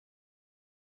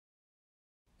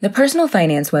The personal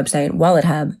finance website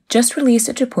WalletHub just released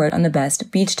its report on the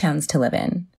best beach towns to live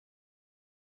in.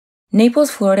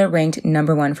 Naples, Florida ranked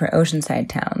number 1 for oceanside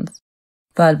towns,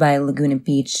 followed by Laguna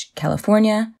Beach,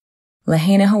 California,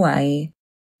 Lahaina, Hawaii,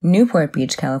 Newport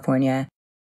Beach, California,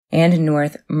 and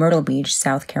North Myrtle Beach,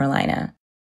 South Carolina.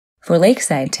 For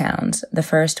lakeside towns, the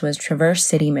first was Traverse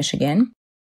City, Michigan,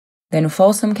 then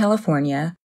Folsom,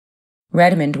 California,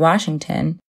 Redmond,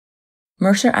 Washington,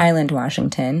 Mercer Island,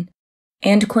 Washington,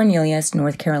 and Cornelius,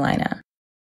 North Carolina.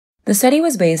 The study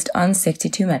was based on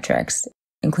 62 metrics,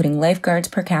 including lifeguards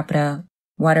per capita,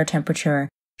 water temperature,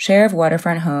 share of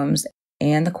waterfront homes,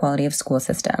 and the quality of school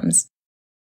systems.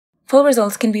 Full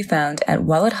results can be found at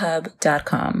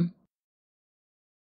wallethub.com.